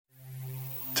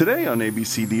Today on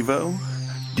ABC Devo,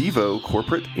 Devo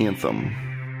Corporate Anthem.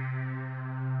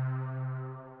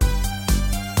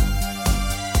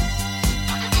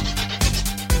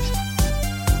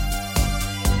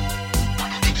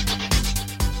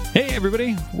 Hey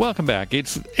everybody, welcome back.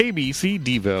 It's ABC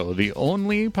Devo, the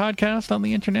only podcast on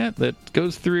the internet that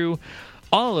goes through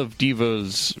all of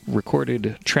Devo's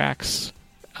recorded tracks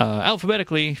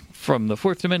alphabetically from the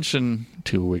fourth dimension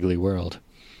to Wiggly World.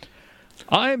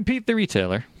 I'm Pete the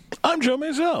Retailer. I'm Joe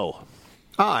Mazel.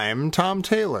 I'm Tom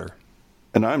Taylor.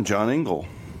 And I'm John Engel.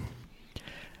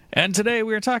 And today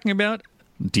we are talking about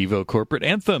Devo Corporate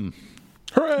Anthem.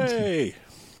 Hooray!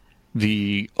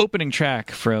 The opening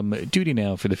track from Duty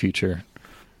Now for the Future.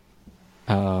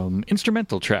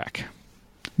 Instrumental track.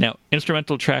 Now,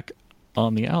 instrumental track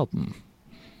on the album.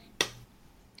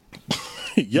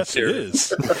 Yes, it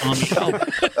is. On the album.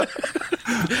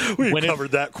 We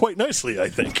covered that quite nicely, I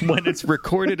think. When it's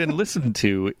recorded and listened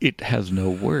to, it has no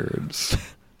words.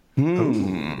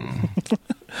 That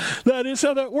is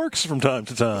how that works from time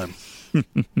to time.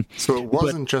 So it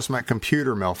wasn't just my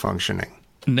computer malfunctioning.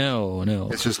 No.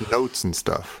 It's just notes and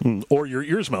stuff. Or your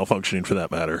ears malfunctioning, for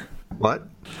that matter. What?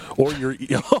 Or your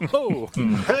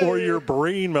or your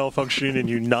brain malfunctioning and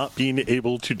you not being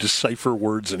able to decipher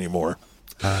words anymore.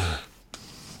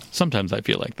 Sometimes I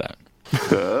feel like that.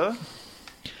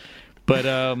 But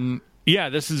yeah,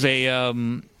 this is a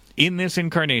in this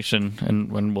incarnation,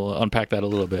 and we'll unpack that a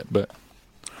little bit. But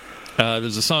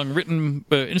there's a song written,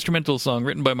 instrumental song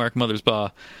written by Mark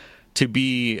Mothersbaugh to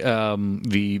be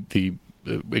the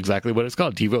exactly what it's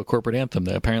called, Devo Corporate Anthem.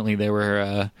 Apparently, they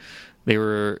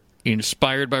were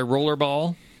inspired by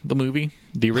Rollerball, the movie,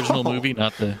 the original movie,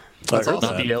 not the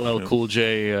LL Cool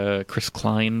J Chris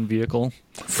Klein vehicle.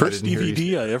 First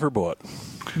DVD I ever bought.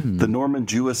 The Norman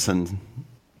Jewison.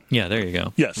 Yeah, there you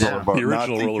go. Yes, Rollerball, the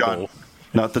original Rollerball.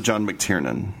 Not the John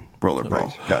McTiernan Rollerball.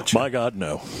 Right. Gotcha. My God,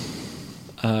 no.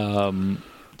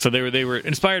 So they were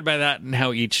inspired by that, and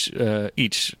how each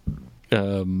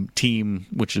team,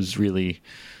 which is really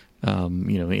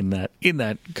in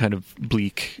that kind of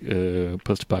bleak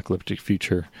post-apocalyptic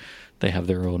future, they have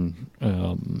their own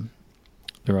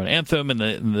anthem, and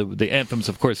the anthems,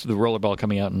 of course, the Rollerball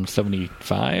coming out in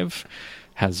 75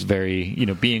 has very,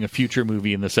 being a future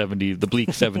movie in the 70s, the bleak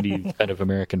 70s kind of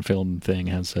American film thing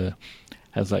has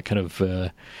that kind of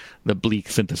the bleak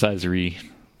synthesizer-y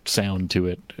sound to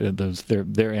it.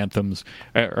 Their anthems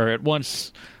are at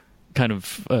once kind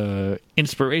of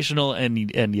inspirational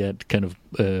and yet kind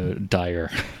of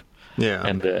dire. Yeah.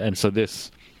 And so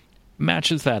this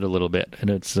matches that a little bit, and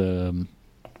it's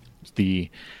the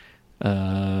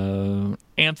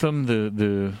anthem,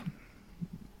 the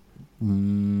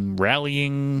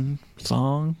rallying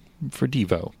song for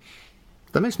Devo.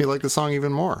 That makes me like the song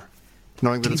even more,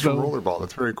 knowing that Devo. It's from Rollerball.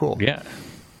 That's very cool. Yeah.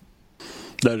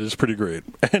 That is pretty great.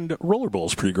 And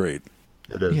Rollerball's pretty great.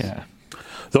 It is. Yeah.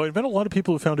 Though I've met a lot of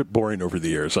people who found it boring over the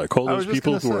years. I call those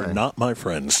people who are not my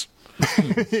friends.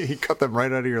 You cut them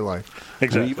right out of your life.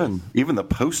 Exactly. Even the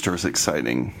poster is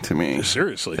exciting to me.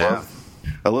 Seriously. Yeah.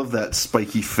 I love that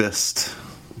spiky fist.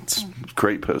 It's a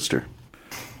great poster.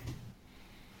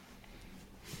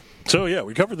 So, yeah,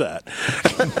 we covered that.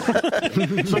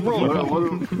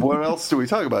 What else do we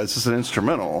talk about? It's just an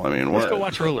instrumental. I mean, Let's go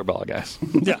watch Rollerball, guys.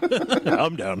 Yeah,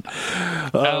 I'm down.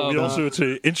 It's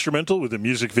an instrumental with a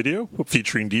music video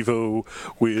featuring Devo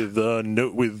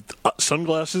with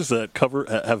sunglasses that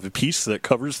have a piece that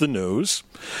covers the nose.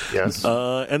 Yes.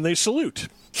 And they salute.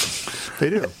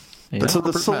 They do. Yeah. So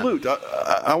the salute,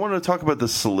 I want to talk about the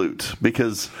salute,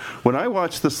 because when I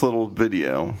watch this little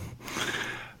video,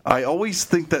 I always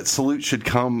think that salute should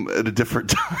come at a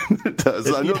different time than it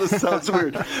does. I know this sounds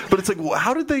weird, but it's like, well,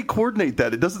 how did they coordinate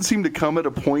that? It doesn't seem to come at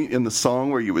a point in the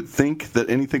song where you would think that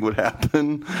anything would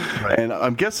happen. Right. And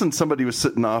I'm guessing somebody was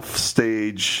sitting off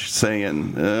stage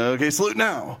saying, okay, salute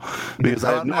now. Because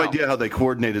I have no idea how they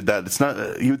coordinated that. It's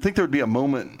not, you would think there would be a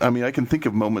moment. I mean, I can think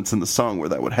of moments in the song where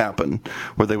that would happen,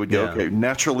 where they would go, okay,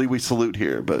 naturally we salute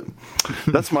here. But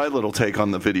that's my little take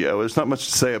on the video. There's not much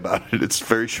to say about it. It's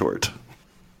very short.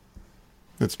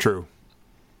 It's true.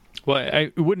 Well,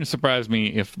 it wouldn't surprise me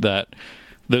if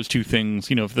those two things,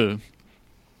 if the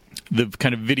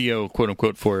kind of video, quote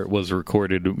unquote, for it was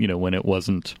recorded, when it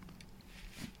wasn't.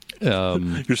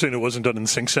 You're saying it wasn't done in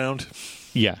sync sound?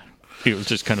 Yeah, it was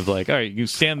just kind of like, all right, you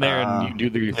stand there and you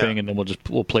do your thing, and then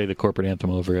we'll play the corporate anthem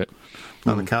over it.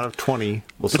 On the count of 20,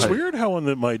 it's weird how on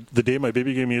the day my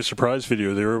baby gave me a surprise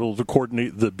video, they were able to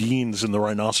coordinate the beans in the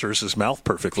rhinoceros's mouth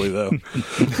perfectly, though.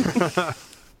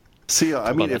 See,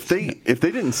 I mean, if they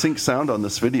didn't sync sound on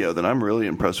this video, then I'm really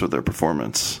impressed with their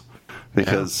performance.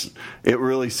 because it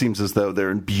really seems as though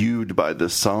they're imbued by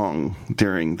this song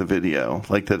during the video,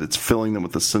 like that it's filling them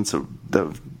with a sense of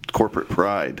corporate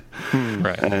pride.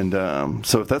 Right. And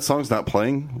so if that song's not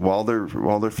playing while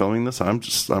they're filming this, I'm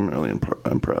really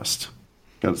impressed.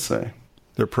 Gotta say,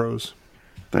 They're pros.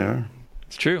 they are.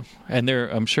 It's true, and they're,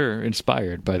 I'm sure,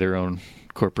 inspired by their own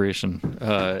corporation,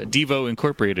 Devo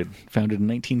Incorporated, founded in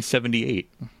 1978.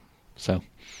 So,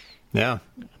 Yeah.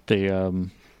 they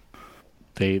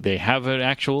have an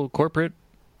actual corporate.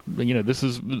 This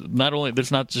is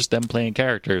not just them playing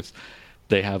characters.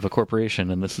 They have a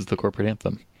corporation, and this is the corporate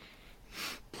anthem.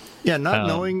 Yeah, not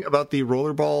knowing about the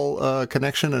rollerball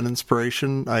connection and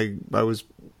inspiration, I was.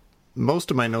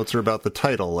 Most of my notes are about the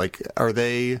title. Like, are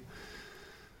they?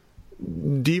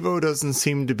 Devo doesn't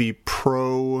seem to be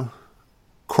pro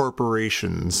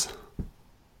corporations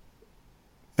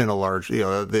in a large.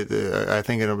 I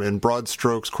think in broad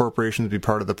strokes, corporations be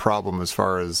part of the problem as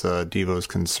far as Devo's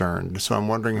concerned. So I'm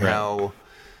wondering how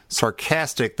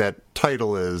sarcastic that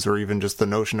title is, or even just the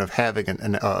notion of having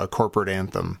a corporate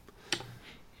anthem.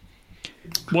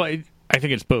 Well, I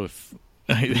think it's both.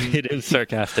 It is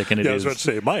sarcastic, and it is. I was about to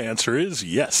say, my answer is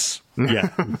yes. Yeah,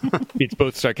 it's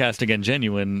both sarcastic and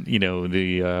genuine. I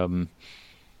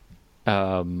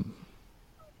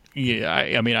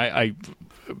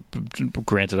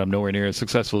granted, I'm nowhere near as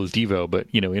successful as Devo, but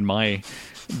in my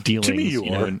dealings, to me you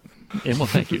are. And well,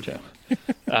 thank you, Joe.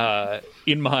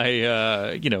 In my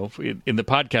in the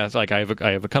podcast, like I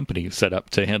have a company set up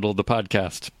to handle the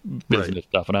podcast business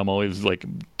stuff, and I'm always like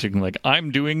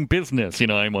I'm doing business.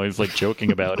 I'm always like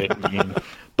joking about it,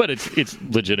 but it's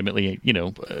legitimately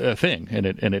a thing, and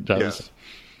it does.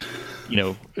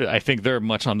 Yeah. I think they're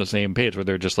much on the same page where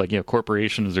they're just like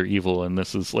corporations are evil, and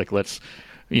this is like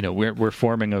we're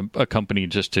forming a company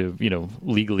just to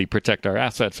legally protect our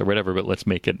assets or whatever, but let's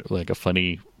make it like a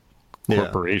funny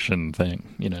corporation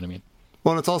thing. You know what I mean?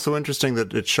 Well, and it's also interesting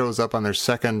that it shows up on their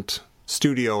second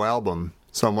studio album.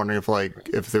 So I'm wondering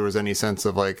if there was any sense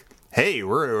of like, hey,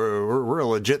 we're a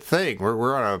legit thing.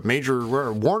 We're on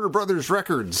we're Warner Brothers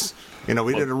Records. We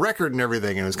did a record and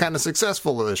everything, and it was kind of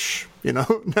successful-ish. Now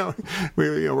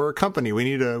we're a company. We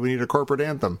need a corporate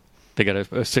anthem. They got a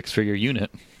 6-figure unit.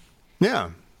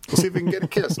 Yeah, we'll see if we can get it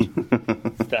kissed.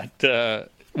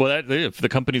 If the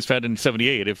company's founded in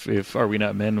 78, if Are We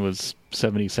Not Men was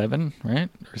 77, right?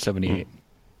 Or 78?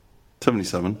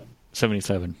 77.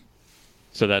 77.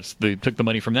 So they took the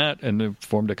money from that and they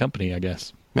formed a company, I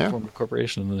guess. Yeah. Formed a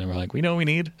corporation, and then they were like, we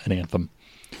need an anthem.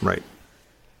 Right.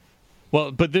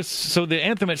 Well, but the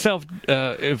anthem itself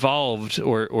evolved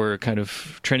or kind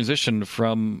of transitioned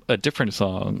from a different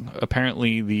song.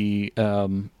 Apparently, the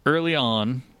early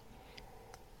on,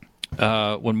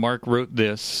 when Mark wrote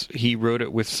this, he wrote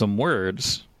it with some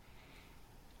words.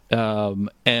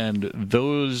 And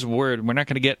those words, we're not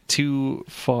going to get too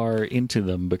far into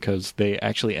them because they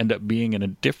actually end up being in a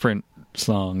different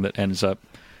song that ends up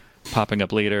popping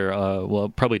up later.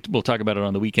 We'll talk about it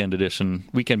on the weekend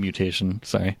mutation,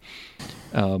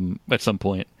 at some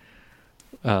point.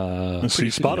 See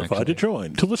Spotify to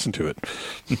join, to listen to it.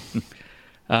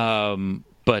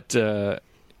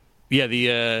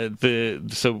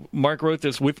 So Mark wrote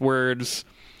this with words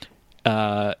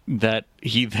that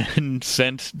he then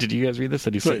sent. Did you guys read this?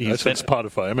 I said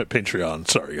Spotify. I'm at Patreon.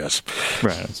 Sorry, guys.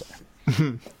 Right.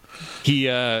 I'm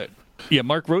sorry.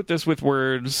 Mark wrote this with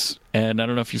words, and I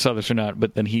don't know if you saw this or not,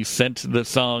 but then he sent the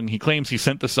song. He claims he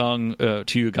sent the song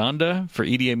to Uganda for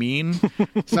Idi Amin,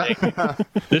 saying,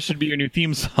 "This should be your new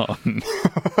theme song."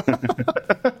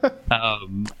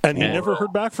 And he never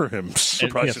heard back from him,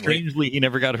 surprisingly. Strangely, he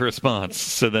never got a response.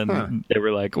 So then they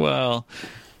were like, well,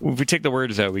 if we take the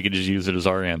words out, we could just use it as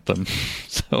our anthem.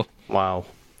 So, wow.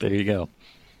 There you go.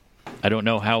 I don't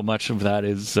know how much of that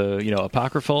is,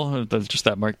 apocryphal. That's just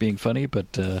that Mark being funny,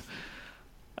 but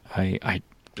I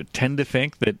tend to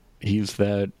think that he's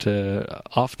that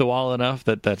off the wall enough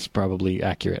that that's probably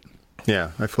accurate.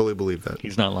 Yeah, I fully believe that.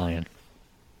 He's not lying.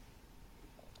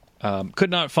 Could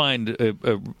not find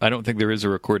I don't think there is a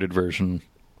recorded version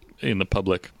in the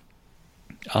public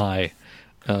eye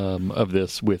of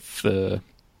this with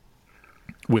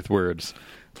words,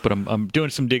 but I'm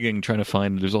doing some digging, trying to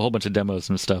find. There's a whole bunch of demos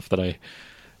and stuff that I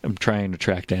am trying to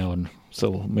track down,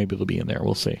 so maybe it'll be in there.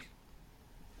 We'll see.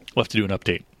 We'll have to do an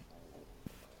update.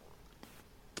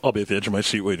 I'll be at the edge of my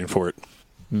seat waiting for it.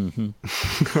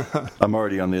 Mm-hmm. I'm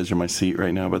already on the edge of my seat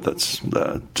right now, but that's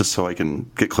just so I can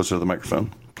get closer to the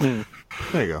microphone. There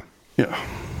you go. Yeah.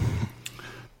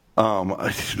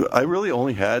 I really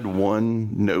only had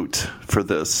one note for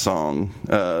this song,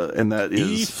 and that is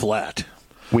E flat.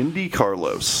 Wendy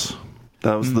Carlos.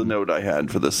 That was the note I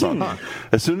had for this song.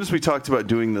 As soon as we talked about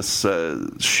doing this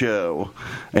show,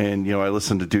 and I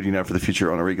listened to Duty Now for the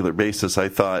Future on a regular basis, I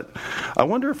thought, I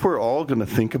wonder if we're all going to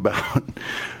think about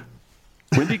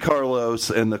Wendy Carlos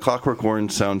and the Clockwork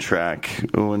Orange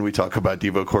soundtrack when we talk about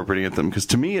Devo Corporate Anthem, because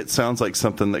to me it sounds like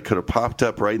something that could have popped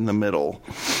up right in the middle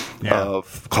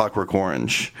of Clockwork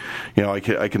Orange. I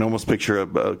can almost picture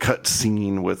a cut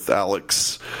scene with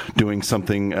Alex doing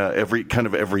something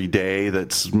every day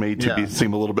that's made to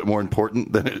seem a little bit more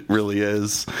important than it really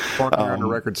is. Walking around a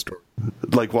record store.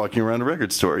 Like walking around a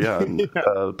record store, and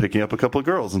picking up a couple of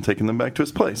girls and taking them back to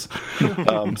his place.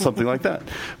 Something like that.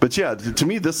 But to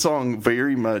me this song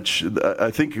very much, I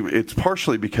think it's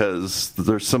partially because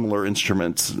there's similar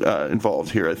instruments involved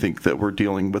here. I think that we're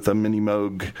dealing with a mini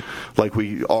Moog like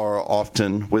we are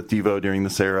often with Devo during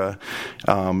this era.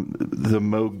 The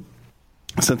Moog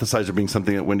synthesizer being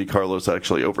something that Wendy Carlos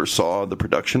actually oversaw the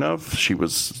production of. She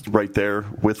was right there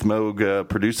with Moog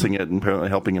producing it and apparently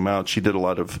helping him out. She did a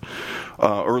lot of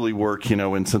early work, in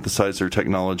synthesizer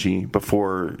technology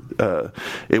before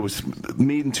it was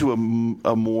made into a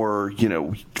more,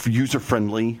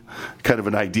 user-friendly kind of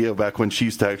an idea back when she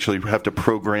used to actually have to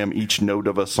program each note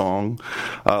of a song.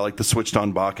 Like the Switched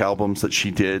on Bach albums that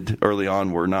she did early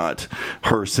on were not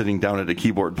her sitting down at a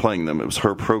keyboard playing them. It was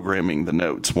her programming the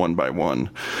notes one by one. Right.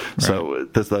 So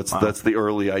that's the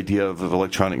early idea of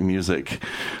electronic music,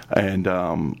 and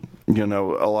a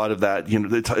lot of that,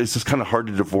 it's just kind of hard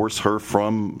to divorce her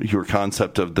from your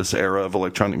concept of this era of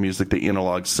electronic music, the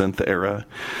analog synth era.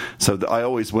 So I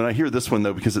always, when I hear this one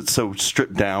though, because it's so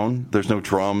stripped down, there's no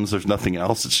drums, there's nothing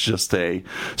else. It's just a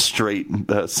straight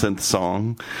synth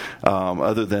song.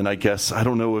 Other than, I guess, I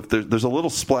don't know if there's a little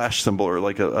splash cymbal or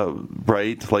like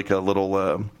like a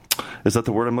little. Is that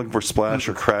the word I'm looking for? Splash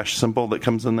or crash symbol that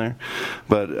comes in there?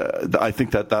 But I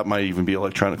think that might even be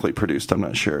electronically produced. I'm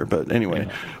not sure. But anyway,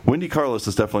 Wendy Carlos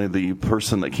is definitely the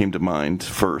person that came to mind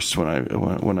first when I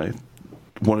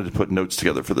wanted to put notes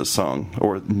together for this song,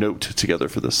 or note together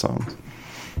for this song.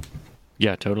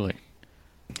 Yeah, totally.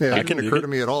 Yeah, it didn't occur to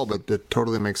me at all, but it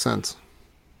totally makes sense.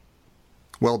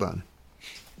 Well done.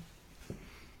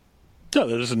 Yeah,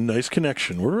 that is a nice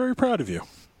connection. We're very proud of you.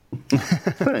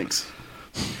 Thanks.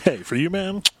 Hey, for you,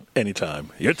 man, anytime.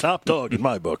 You're top dog in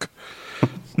my book.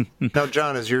 Now,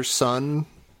 John, is your son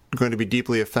going to be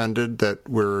deeply offended that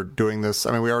we're doing this?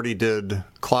 I mean, we already did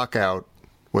Clock Out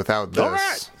without this. All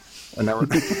right. And now we're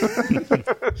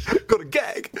go to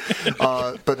gag.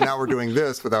 But now we're doing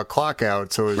this without Clock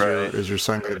Out. So is your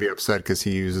son going to be upset because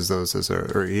he uses those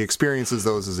or he experiences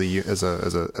those as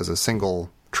a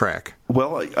single track?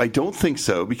 Well, I don't think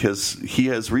so, because he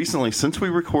has recently, since we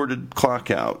recorded Clock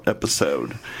Out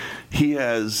episode, he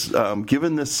has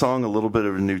given this song a little bit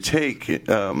of a new take. It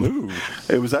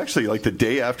was actually like the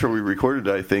day after we recorded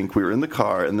it, I think. We were in the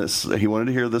car, and he wanted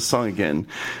to hear this song again,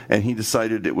 and he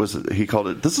decided he called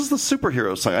it, this is the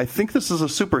superhero song. I think this is a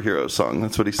superhero song.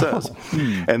 That's what he says.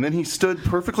 And then he stood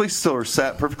perfectly still, or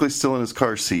sat perfectly still in his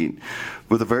car seat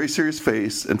with a very serious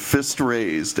face and fist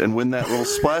raised, and when that little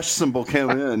splash symbol came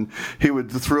in, he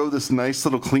would throw this nice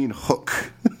little clean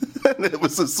hook. And it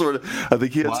was a sort of, I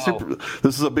think he had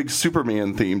this is a big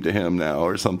Superman theme to him now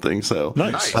or something. So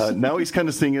nice. Now he's kind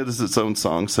of seeing it as its own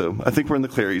song. So I think we're in the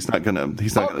clear. He's not gonna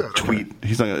tweet.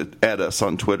 He's not gonna add us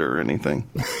on Twitter or anything.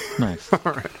 Nice. All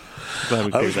right.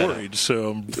 I was worried,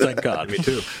 so thank God. Me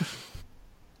too.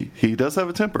 He does have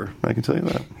a temper. I can tell you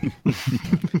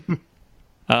that.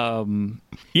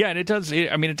 Yeah, and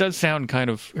it does sound kind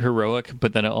of heroic,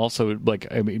 but then it also,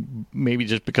 maybe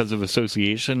just because of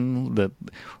association, that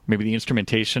maybe the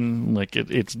instrumentation,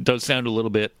 it does sound a little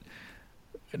bit,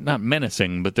 not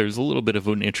menacing, but there's a little bit of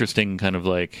an interesting kind of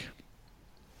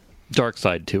dark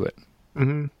side to it.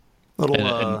 Mm-hmm.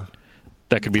 And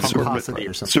that could be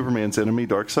Superman's enemy,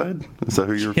 Darkseid. Is that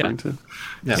who you're referring to?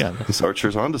 Yeah. This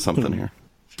Archer's onto something here.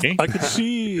 I could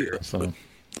see...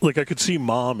 I could see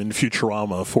Mom in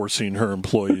Futurama forcing her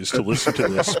employees to listen to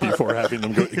this before having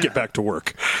them get back to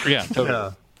work. Yeah,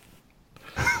 totally.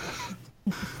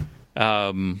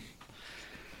 Yeah.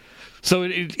 So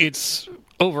it's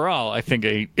overall, I think,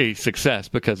 a success,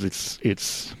 because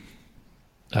it's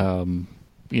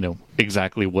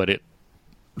exactly what it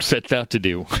sets out to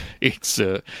do. It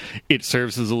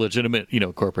serves as a legitimate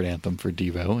corporate anthem for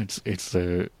Devo.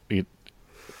 It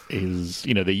is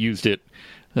they used it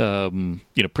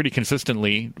pretty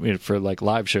consistently for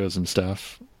live shows and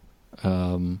stuff.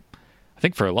 I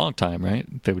think for a long time, right?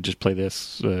 They would just play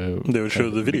this. They would show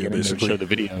the video, basically. Show the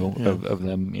video of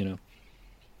them,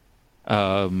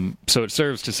 So it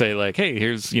serves to say, hey,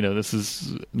 here's, this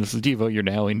is Devo. You're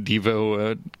now in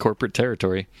Devo corporate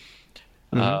territory.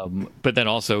 But then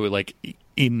also, like,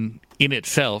 in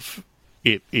itself,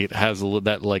 it has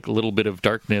that like little bit of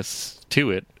darkness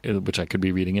to it, which I could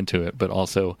be reading into it, but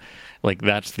also, like,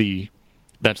 that's the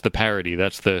parody.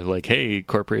 That's the, like, hey,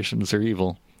 corporations are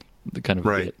evil. The kind of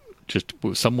bit. Just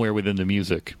somewhere within the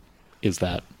music is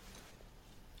that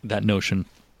notion.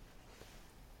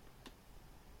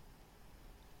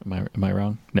 Am I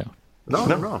wrong? No.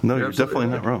 No, you're definitely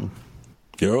not wrong.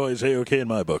 You're always A-okay in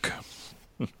my book.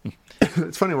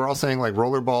 It's funny, we're all saying, like,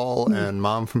 Rollerball and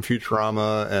Mom from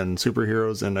Futurama and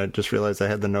superheroes, and I just realized I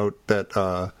had the note that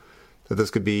that this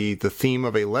could be the theme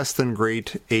of a less than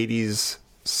great 80s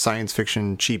science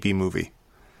fiction cheapy movie.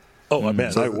 Oh,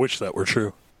 man, I wish that were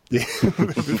true. Yeah,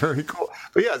 very cool.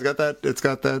 But yeah, it's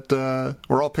got that,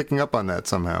 we're all picking up on that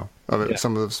somehow.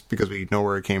 Some of us because we know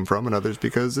where it came from, and others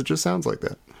because it just sounds like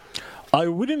that. I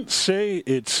wouldn't say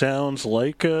it sounds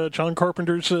like John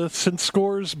Carpenter's synth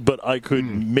scores, but I could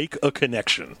make a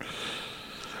connection.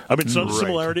 I mean, it's not a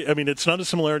similarity. I mean, it's not a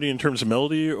similarity in terms of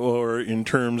melody or in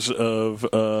terms of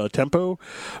tempo,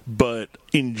 but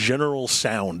in general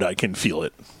sound, I can feel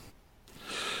it.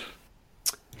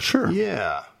 Sure.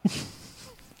 Yeah.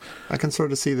 I can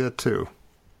sort of see that too.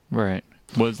 Right.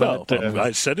 Was that?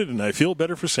 I said it, and I feel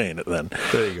better for saying it. Then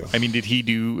there you go. I mean, did he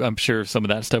do? I'm sure some of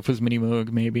that stuff was Mini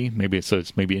Moog. Maybe so.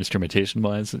 It's maybe instrumentation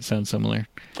wise, it sounds similar.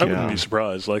 I wouldn't be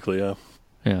surprised. Likely, yeah.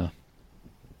 Yeah.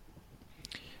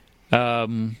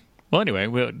 Well, anyway,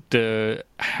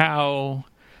 how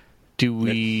do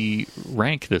we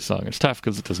rank this song? It's tough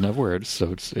because it doesn't have words,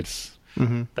 so it's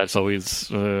that's always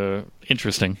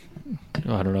interesting.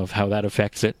 I don't know how that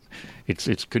affects it.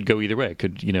 It could go either way. It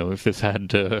could, if this had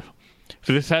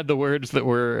the words that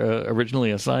were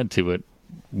originally assigned to it,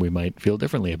 we might feel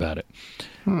differently about it.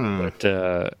 But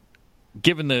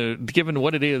given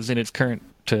what it is in its current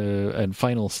and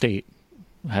final state,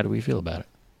 how do we feel about it?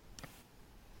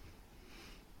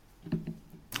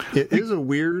 It is a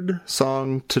weird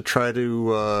song to try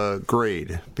to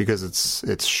grade because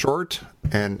it's short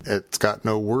and it's got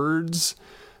no words,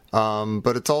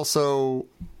 but it's also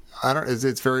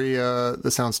it's very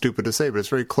this sounds stupid to say, but it's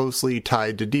very closely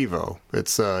tied to Devo.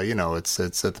 It's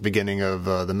it's at the beginning of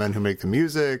The Men Who Make the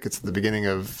Music. It's at the beginning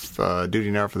of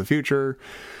Duty Now for the Future.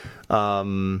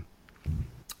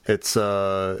 It's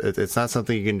not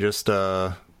something you can just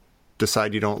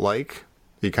decide you don't like.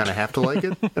 You kind of have to like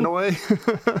it in a way.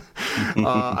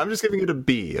 I'm just giving it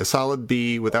a solid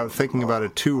B without thinking about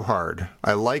it too hard.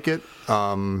 I like it.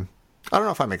 I don't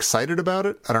know if I'm excited about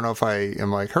it. I don't know if I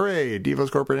am like, hooray,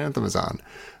 Devo's Corporate Anthem is on.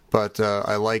 But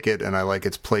I like it, and I like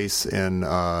its place in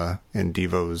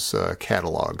Devo's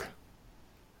catalog.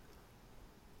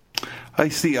 I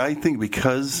see. I think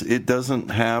because it doesn't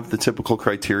have the typical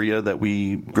criteria that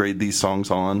we grade these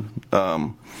songs on,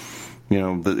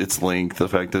 its length, the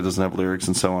fact that it doesn't have lyrics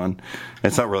and so on.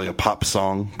 It's not really a pop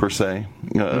song per se,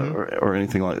 or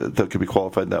anything like that could be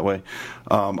qualified that way.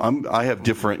 I have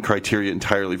different criteria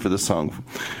entirely for this song,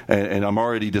 and I'm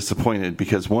already disappointed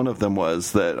because one of them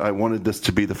was that I wanted this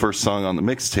to be the first song on the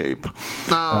mixtape.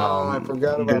 Oh, I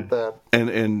forgot about that.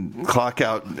 And Clock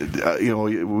Out,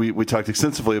 we talked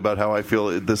extensively about how I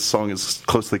feel this song is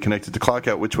closely connected to Clock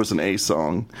Out, which was an A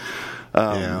song.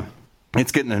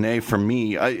 It's getting an A from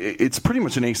me. It's pretty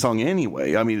much an A song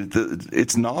anyway. I mean,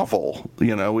 it's novel.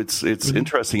 It's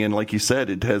interesting, and like you said,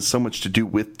 it has so much to do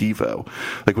with Devo.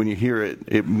 Like when you hear it,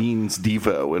 it means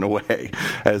Devo in a way,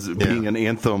 as being an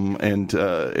anthem, and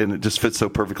it just fits so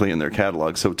perfectly in their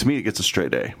catalog. So to me, it gets a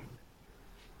straight A.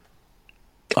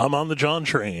 I'm on the John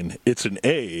train. It's an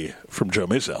A from Joe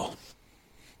Mazel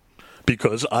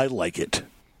because I like it.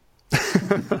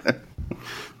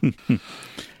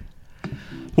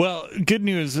 Well, good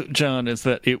news, John, is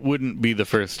that it wouldn't be the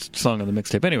first song on the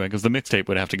mixtape anyway, because the mixtape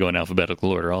would have to go in alphabetical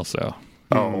order also.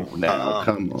 Oh, no,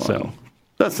 come on. So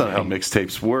that's not how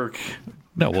mixtapes work.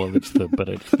 No, well, that's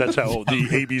how the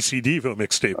ABC Devo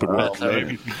mixtape would work.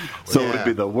 So it would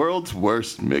be the world's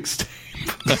worst mixtape.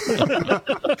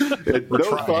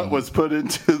 No thought was put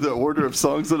into the order of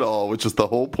songs at all, which is the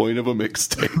whole point of a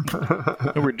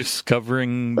mixtape. We're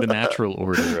discovering the natural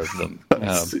order of them.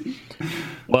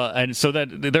 Well, and so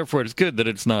therefore it's good that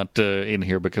it's not in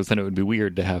here, because then it would be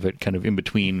weird to have it kind of in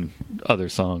between other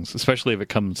songs, especially if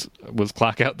it was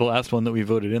Clock Out the last one that we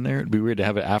voted in there. It'd be weird to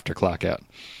have it after Clock Out.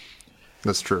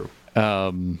 That's true.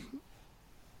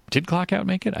 Did Clock Out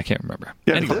make it? I can't remember.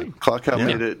 Yeah, anyway. Clock Out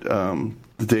made it. The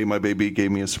Day My Baby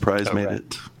Gave Me a Surprise made it.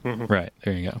 Mm-hmm. Right,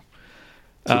 there you go.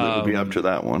 So that would be after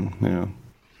that one, yeah.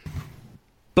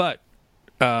 But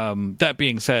that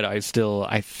being said, I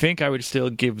think I would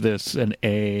still give this an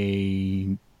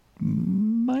A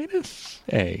minus.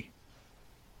 A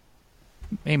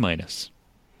minus.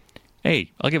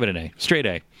 A. I'll give it an A. Straight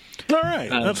A. All right,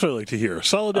 that's what I like to hear.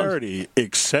 Solidarity,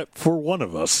 except for one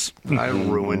of us. I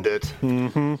ruined it.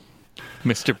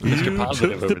 Mr. You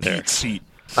Positive took over the there. Pete seat.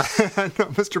 No,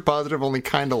 Mr. Positive only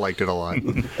kind of liked it a lot.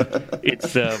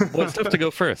 It's tough to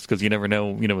go first because you never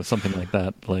know. With something like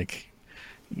that,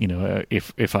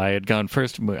 if I had gone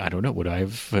first, I don't know, would I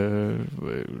have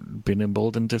been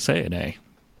emboldened to say an A?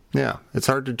 Yeah, it's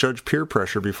hard to judge peer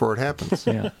pressure before it happens.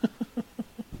 Yeah.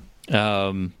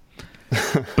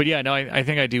 But yeah, no, I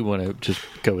think I do want to just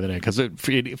go with an A because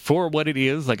for what it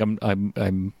is, like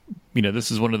I'm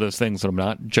this is one of those things that I'm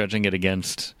not judging it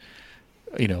against,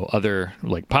 other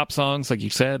like pop songs, like you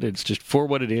said. It's just for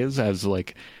what it is, as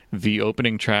like the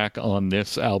opening track on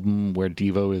this album where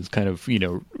Devo is kind of,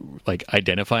 like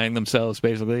identifying themselves.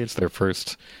 Basically, it's their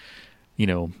first,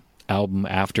 album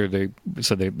after they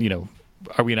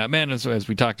Are We Not Men, as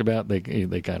we talked about, they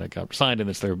kind of got signed, and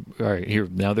it's their, all right, here,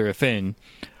 now they're a thing.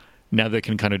 Now they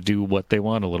can kind of do what they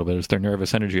want a little bit. It's their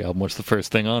Nervous Energy album. What's the first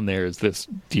thing on there is this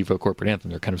Devo corporate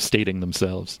anthem. They're kind of stating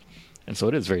themselves. And so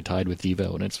it is very tied with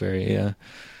Devo, and it's very,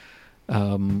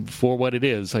 for what it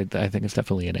is, I think it's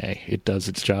definitely an A. It does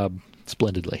its job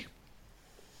splendidly.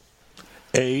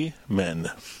 Amen.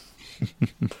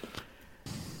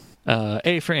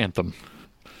 A for Anthem.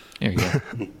 There you go.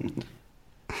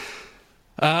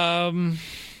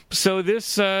 So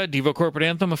this Devo corporate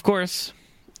anthem, of course,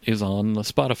 is on the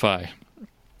Spotify.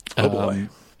 Oh boy!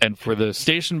 And for the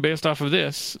station based off of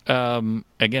this,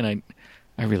 again,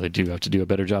 I really do have to do a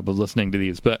better job of listening to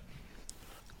these, but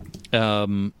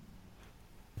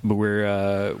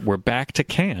we're back to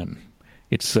Can.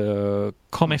 It's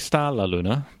Come Sta La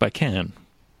Luna by Can.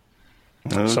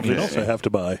 Okay. Something else I have to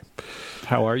buy.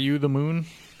 How Are You, the Moon,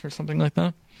 or something like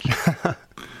that.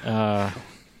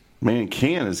 Man,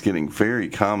 Can is getting very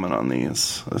common on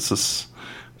these. This is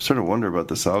sort of wonder about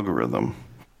this algorithm,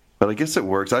 but I guess it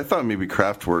works. I thought maybe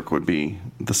Kraftwerk would be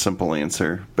the simple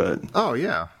answer, but Oh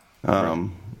yeah.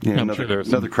 another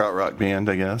krautrock band,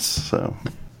 I guess. So,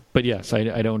 but yes,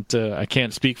 I don't I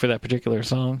can't speak for that particular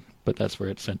song, but that's where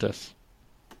it sent us.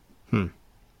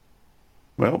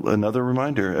 Well, another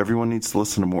reminder: everyone needs to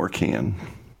listen to more Can.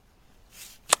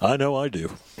 I know I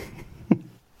do.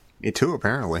 Me too,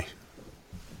 apparently.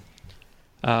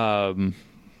 We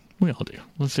all do.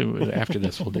 Let's see what after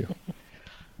this we'll do.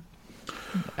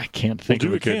 I can't think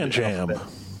We'll of do a a Can good jam.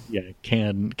 Yeah,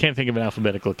 can't think of an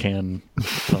alphabetical Can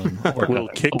song. We'll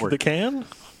kick the can.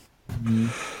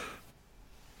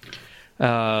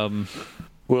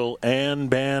 We'll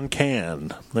ban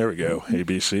can. There we go.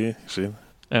 ABC. See?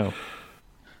 Oh,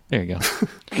 there you go.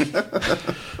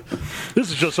 This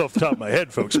is just off the top of my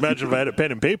head, folks. Imagine if I had a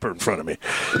pen and paper in front of me.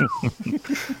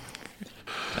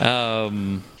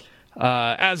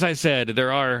 As I said,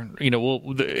 there are,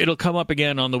 it'll come up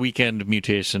again on the Weekend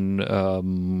Mutation,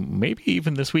 maybe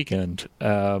even this weekend,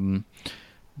 that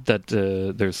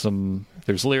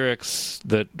there's lyrics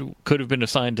that could have been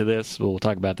assigned to this. We'll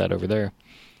talk about that over there.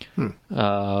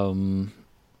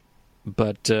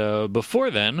 But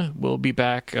before then, we'll be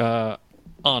back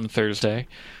on Thursday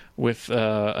with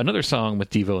another song with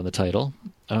Devo in the title.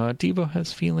 Devo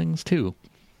Has Feelings Too.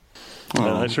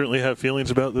 I certainly have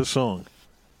feelings about this song.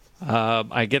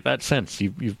 I get that sense.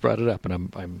 You've brought it up,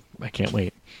 and I can't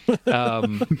wait.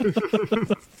 In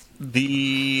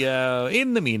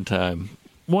the meantime,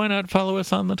 why not follow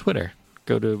us on the Twitter?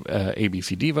 Go to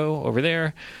ABC Devo over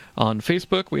there. On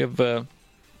Facebook, we have the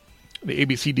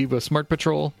ABC Devo Smart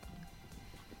Patrol,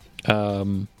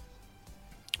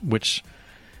 which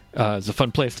is a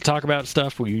fun place to talk about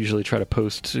stuff. We usually try to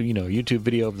post, a YouTube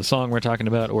video of the song we're talking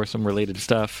about or some related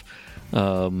stuff.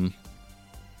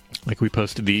 Like we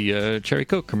posted the Cherry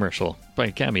Coke commercial by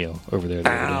Cameo over there.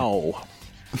 Ow!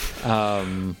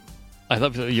 I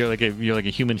love that you're like a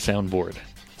human soundboard.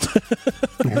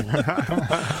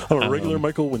 I'm a regular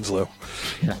Michael Winslow.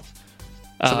 Yeah.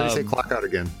 Somebody say clock out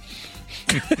again.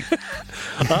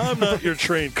 I'm not your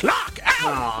trained clock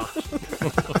out.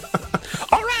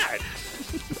 All right.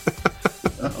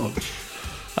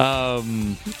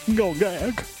 Go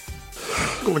gag.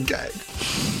 Go and gag.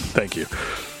 Thank you.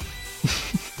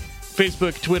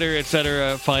 Facebook, Twitter,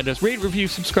 etc. Find us. Rate, review,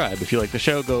 subscribe. If you like the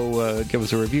show, go give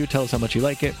us a review. Tell us how much you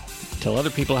like it. Tell other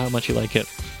people how much you like it.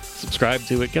 Subscribe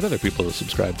to it. Get other people to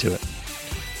subscribe to it.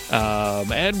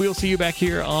 And we'll see you back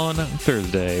here on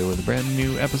Thursday with a brand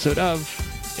new episode of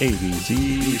ABC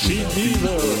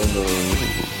Devo.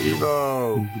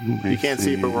 Devo. You can't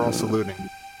see it, but we're all saluting.